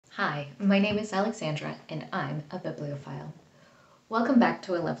Hi, my name is Alexandra and I'm a bibliophile. Welcome back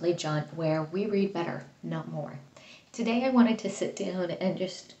to A Lovely Jaunt where we read better, not more. Today I wanted to sit down and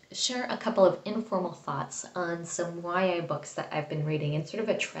just share a couple of informal thoughts on some YA books that I've been reading and sort of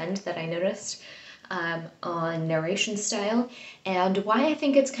a trend that I noticed on narration style and why I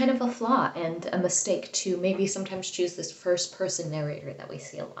think it's kind of a flaw and a mistake to maybe sometimes choose this first person narrator that we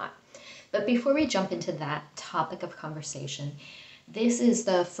see a lot. But before we jump into that topic of conversation, this is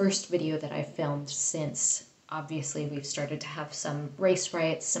the first video that I've filmed since obviously we've started to have some race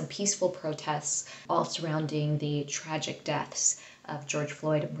riots, some peaceful protests, all surrounding the tragic deaths of George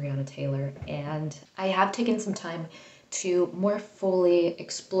Floyd and Breonna Taylor. And I have taken some time to more fully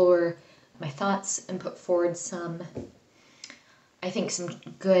explore my thoughts and put forward some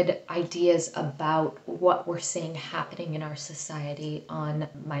good ideas about what we're seeing happening in our society on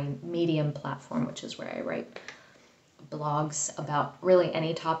my Medium platform, which is where I write blogs about really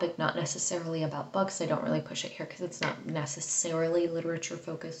any topic, not necessarily about books. I don't really push it here because it's not necessarily literature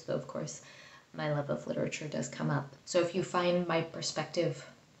focused, though of course my love of literature does come up. So if you find my perspective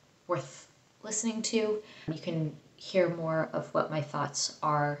worth listening to, you can hear more of what my thoughts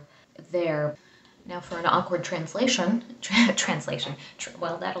are there. Now for an awkward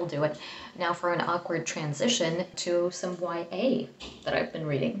well, that'll do it. Now for an awkward transition to some YA that I've been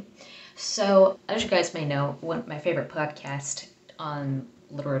reading. So, as you guys may know, my favorite podcast on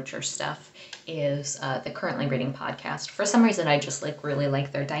literature stuff is the Currently Reading podcast. For some reason, I just really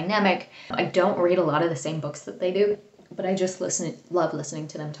like their dynamic. I don't read a lot of the same books that they do, but I just love listening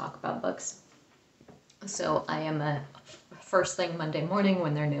to them talk about books. So I am first thing Monday morning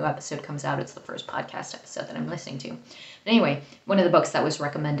when their new episode comes out, it's the first podcast episode that I'm listening to. But anyway, one of the books that was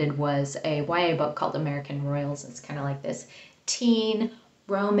recommended was a YA book called American Royals. It's kind of like this teen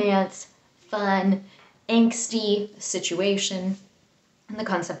romance, fun, angsty situation. And the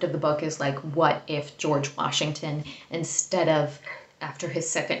concept of the book is what if George Washington, instead of after his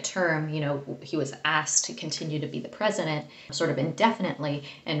second term, he was asked to continue to be the president sort of indefinitely,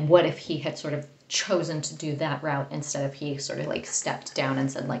 and what if he had sort of chosen to do that route instead of he sort of stepped down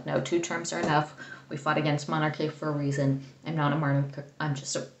and said no, 2 terms are enough. We fought against monarchy for a reason. I'm not a monarch, I'm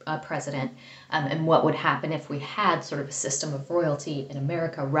just a president. And what would happen if we had sort of a system of royalty in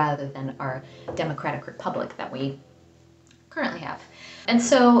America rather than our democratic republic that we currently have. And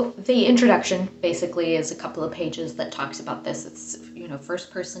so the introduction basically is a couple of pages that talks about this. It's,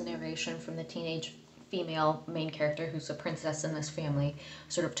 first person narration from the teenage female main character who's a princess in this family,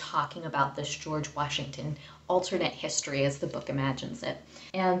 sort of talking about this George Washington alternate history as the book imagines it.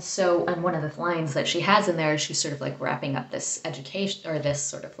 And so on one of the lines that she has in there, she's sort of wrapping up this education, or this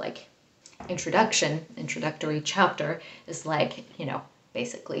sort of introductory chapter is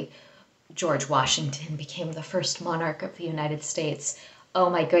basically George Washington became the first monarch of the United States. Oh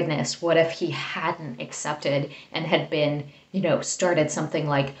my goodness, what if he hadn't accepted and had been, started something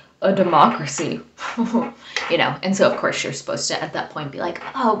like a democracy, and so of course you're supposed to at that point be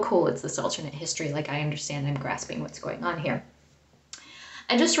oh cool, it's this alternate history, I understand, I'm grasping what's going on here.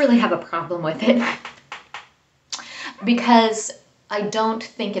 I just really have a problem with it because I don't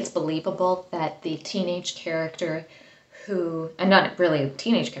think it's believable that the teenage character and not really a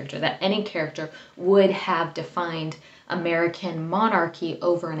teenage character, that any character would have defined American monarchy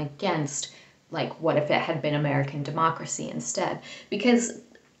over and against, what if it had been American democracy instead? Because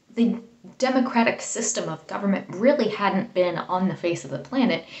the democratic system of government really hadn't been on the face of the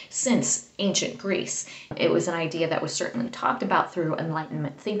planet since ancient Greece. It was an idea that was certainly talked about through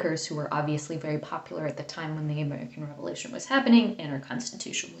Enlightenment thinkers who were obviously very popular at the time when the American Revolution was happening and our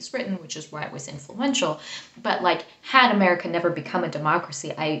Constitution was written, which is why it was influential. But had America never become a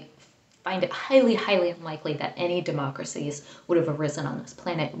democracy, I find it highly, highly unlikely that any democracies would have arisen on this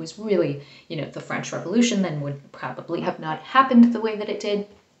planet. It was really, the French Revolution then would probably have not happened the way that it did.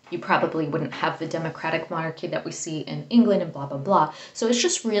 You probably wouldn't have the democratic monarchy that we see in England and blah, blah, blah. So it's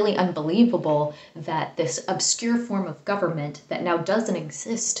just really unbelievable that this obscure form of government that now doesn't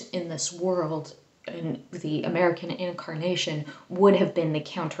exist in this world, in the American incarnation, would have been the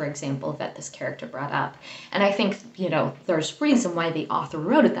counterexample that this character brought up. And I think, there's reason why the author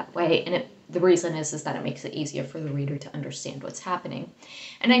wrote it that way, and the reason is that it makes it easier for the reader to understand what's happening.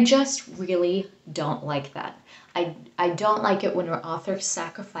 And I just really don't like that. I don't like it when an author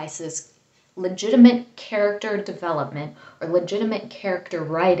sacrifices legitimate character development or legitimate character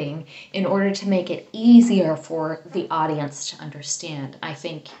writing in order to make it easier for the audience to understand. I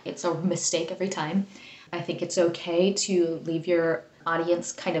think it's a mistake every time. I think it's okay to leave your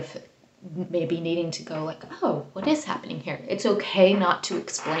audience kind of maybe needing to go oh, what is happening here? It's okay not to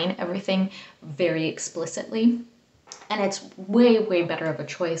explain everything very explicitly. And it's way, way better of a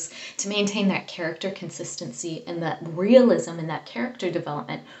choice to maintain that character consistency and that realism in that character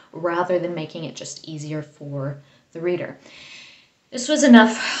development rather than making it just easier for the reader. This was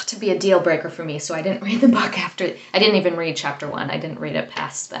enough to be a deal breaker for me, so I didn't read the book after. I didn't even read chapter 1. I didn't read it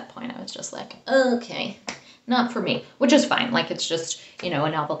past that point. I was just like, okay, not for me, which is fine. Like, it's just, a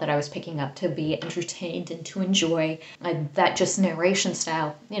novel that I was picking up to be entertained and to enjoy. That just narration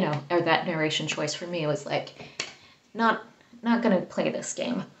style, or that narration choice for me was like, not gonna play this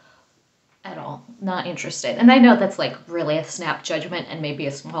game at all. Not interested. And I know that's like really a snap judgment and maybe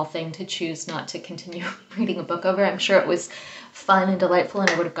a small thing to choose not to continue reading a book over. I'm sure it was fun and delightful and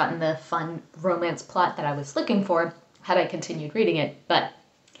I would have gotten the fun romance plot that I was looking for had I continued reading it, but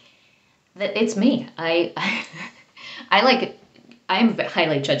it's me. I like it. I'm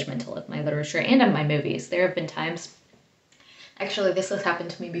highly judgmental of my literature and of my movies. There have been times, actually this has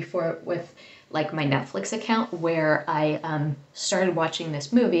happened to me before with like my Netflix account, where I started watching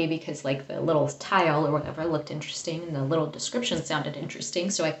this movie because like the little tile or whatever looked interesting and the little description sounded interesting,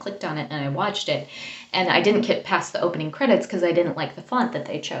 so I clicked on it and I watched it, and I didn't get past the opening credits because I didn't like the font that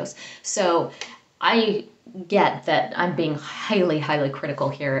they chose. So I get that I'm being highly, highly critical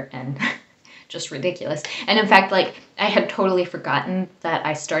here and just ridiculous. And in fact, like, I had totally forgotten that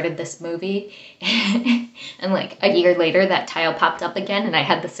I started this movie and like a year later that tile popped up again and I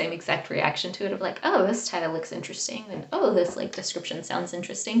had the same exact reaction to it of like, oh, this tile looks interesting, and oh, this like description sounds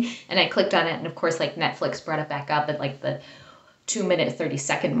interesting, and I clicked on it, and of course like Netflix brought it back up at like the 2-minute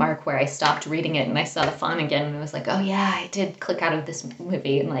 30-second mark where I stopped reading it and I saw the font again and I was like, oh yeah, I did click out of this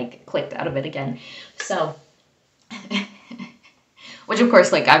movie, and like clicked out of it again. So which of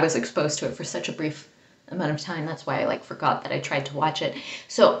course, like, I was exposed to it for such a brief amount of time. That's why I like forgot that I tried to watch it.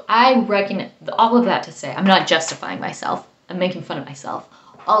 So I reckon all of that to say, I'm not justifying myself. I'm making fun of myself.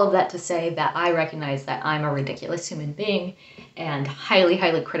 All of that to say that I recognize that I'm a ridiculous human being and highly,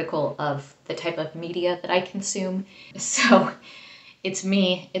 highly critical of the type of media that I consume. So it's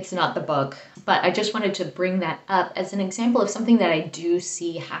me, it's not the book. But I just wanted to bring that up as an example of something that I do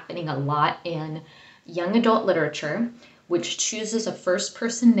see happening a lot in young adult literature, which chooses a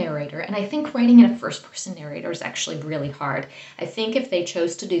first-person narrator. And I think writing in a first-person narrator is actually really hard. I think if they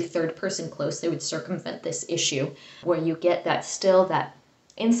chose to do third-person close, they would circumvent this issue where you get that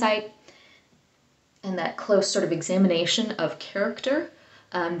insight and that close sort of examination of character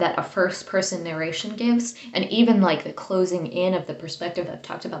that a first-person narration gives, and even like the closing in of the perspective. I've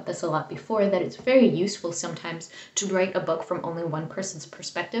talked about this a lot before, that it's very useful sometimes to write a book from only one person's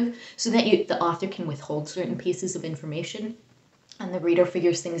perspective so that the author can withhold certain pieces of information and the reader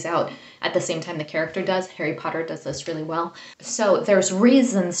figures things out at the same time the character does. Harry Potter does this really well. So there's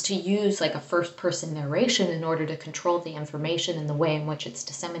reasons to use like a first-person narration in order to control the information and the way in which it's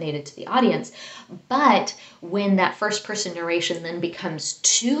disseminated to the audience. But when that first-person narration then becomes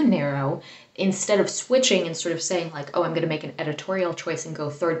too narrow, instead of switching and sort of saying like, oh, I'm going to make an editorial choice and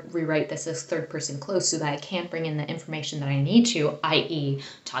rewrite this as third-person close so that I can bring in the information that I need to, i.e.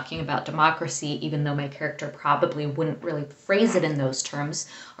 talking about democracy, even though my character probably wouldn't really phrase it in those terms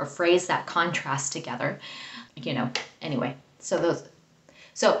or phrase that contrast together, anyway.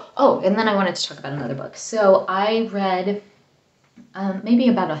 And then I wanted to talk about another book. So I read maybe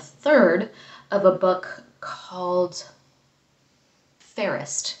about a third of a book called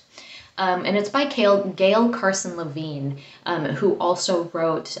Fairest. And it's by Gail Carson Levine, who also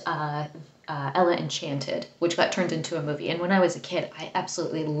wrote Ella Enchanted, which got turned into a movie. And when I was a kid, I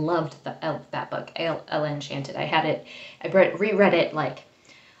absolutely loved that book, Ella Enchanted. I reread it like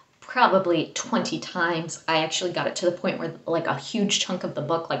probably 20 times. I actually got it to the point where like a huge chunk of the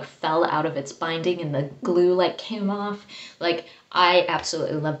book like fell out of its binding and the glue like came off. Like, I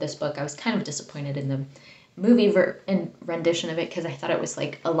absolutely loved this book. I was kind of disappointed in the movie rendition of it because I thought it was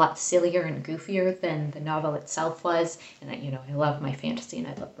like a lot sillier and goofier than the novel itself was. And I love my fantasy and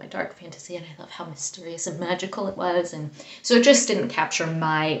I love my dark fantasy and I love how mysterious and magical it was, and so it just didn't capture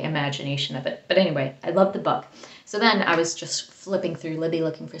my imagination of it. But anyway, I loved the book. So then I was just flipping through Libby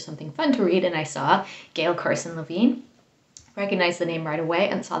looking for something fun to read, and I saw Gail Carson Levine. Recognized the name right away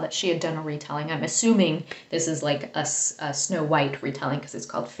and saw that she had done a retelling. I'm assuming this is like a Snow White retelling because it's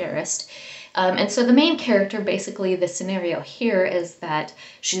called Fairest. And so the main character, basically the scenario here is that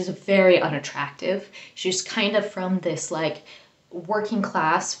she's very unattractive. She's kind of from this like working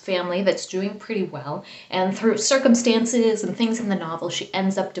class family that's doing pretty well, and through circumstances and things in the novel, she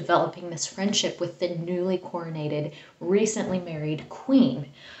ends up developing this friendship with the newly coronated, recently married queen,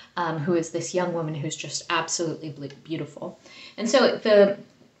 who is this young woman who's just absolutely beautiful. And so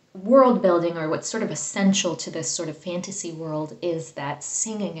world building, or what's sort of essential to this sort of fantasy world, is that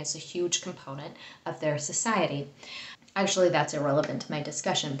singing is a huge component of their society. Actually, that's irrelevant to my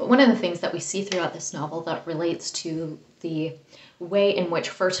discussion, but one of the things that we see throughout this novel that relates to the way in which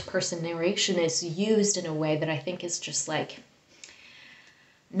first-person narration is used in a way that I think is just like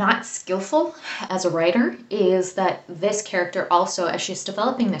not skillful as a writer is that this character also, as she's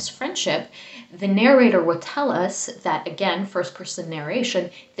developing this friendship, the narrator will tell us that, again, first-person narration,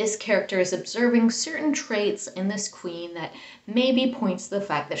 this character is observing certain traits in this queen that maybe points to the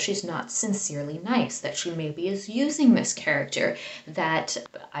fact that she's not sincerely nice, that she maybe is using this character, that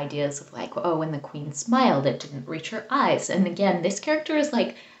ideas of like, oh, when the queen smiled, it didn't reach her eyes. And again, this character is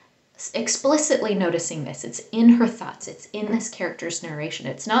like explicitly noticing this. It's in her thoughts. It's in this character's narration.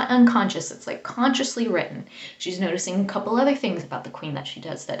 It's not unconscious. It's like consciously written. She's noticing a couple other things about the queen that she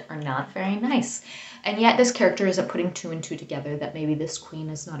does that are not very nice. And yet this character isn't putting two and two together that maybe this queen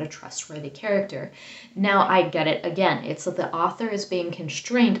is not a trustworthy character. Now I get it again. It's that the author is being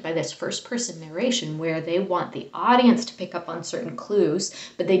constrained by this first-person narration where they want the audience to pick up on certain clues,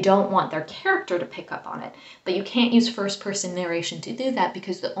 but they don't want their character to pick up on it. But you can't use first-person narration to do that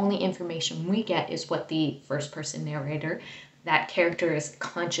because the only information we get is what the first-person narrator, that character, is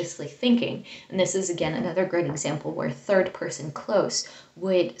consciously thinking. And this is, again, another great example where third-person close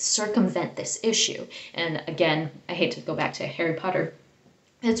would circumvent this issue. And again, I hate to go back to Harry Potter.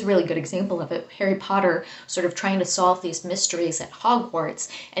 It's a really good example of it. Harry Potter sort of trying to solve these mysteries at Hogwarts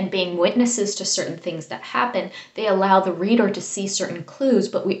and being witnesses to certain things that happen, they allow the reader to see certain clues,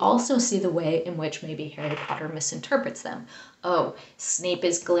 but we also see the way in which maybe Harry Potter misinterprets them. Oh, Snape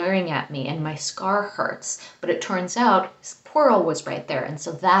is glaring at me and my scar hurts, but it turns out Quirrell was right there, and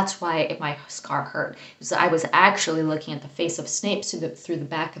so that's why my scar hurt. Because I was actually looking at the face of Snape through the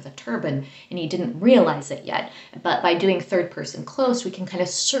back of the turban, and he didn't realize it yet. But by doing third-person close, we can kind of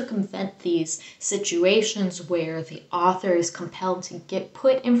circumvent these situations where the author is compelled to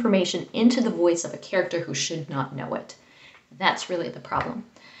put information into the voice of a character who should not know it. That's really the problem.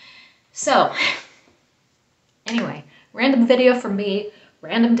 So, anyway, random video from me.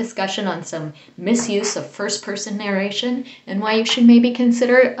 Random discussion on some misuse of first-person narration and why you should maybe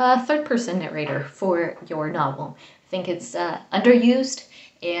consider a third-person narrator for your novel. I think it's underused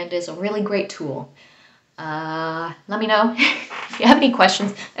and is a really great tool. Let me know if you have any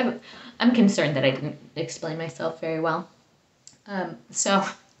questions. I'm concerned that I didn't explain myself very well. So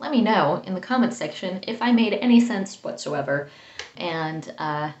let me know in the comments section if I made any sense whatsoever. And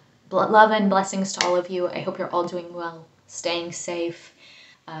love and blessings to all of you. I hope you're all doing well, staying safe.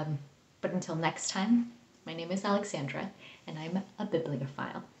 But until next time, my name is Alexandra, and I'm a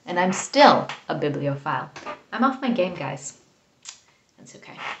bibliophile. And I'm still a bibliophile. I'm off my game, guys. That's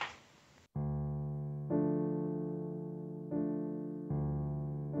okay.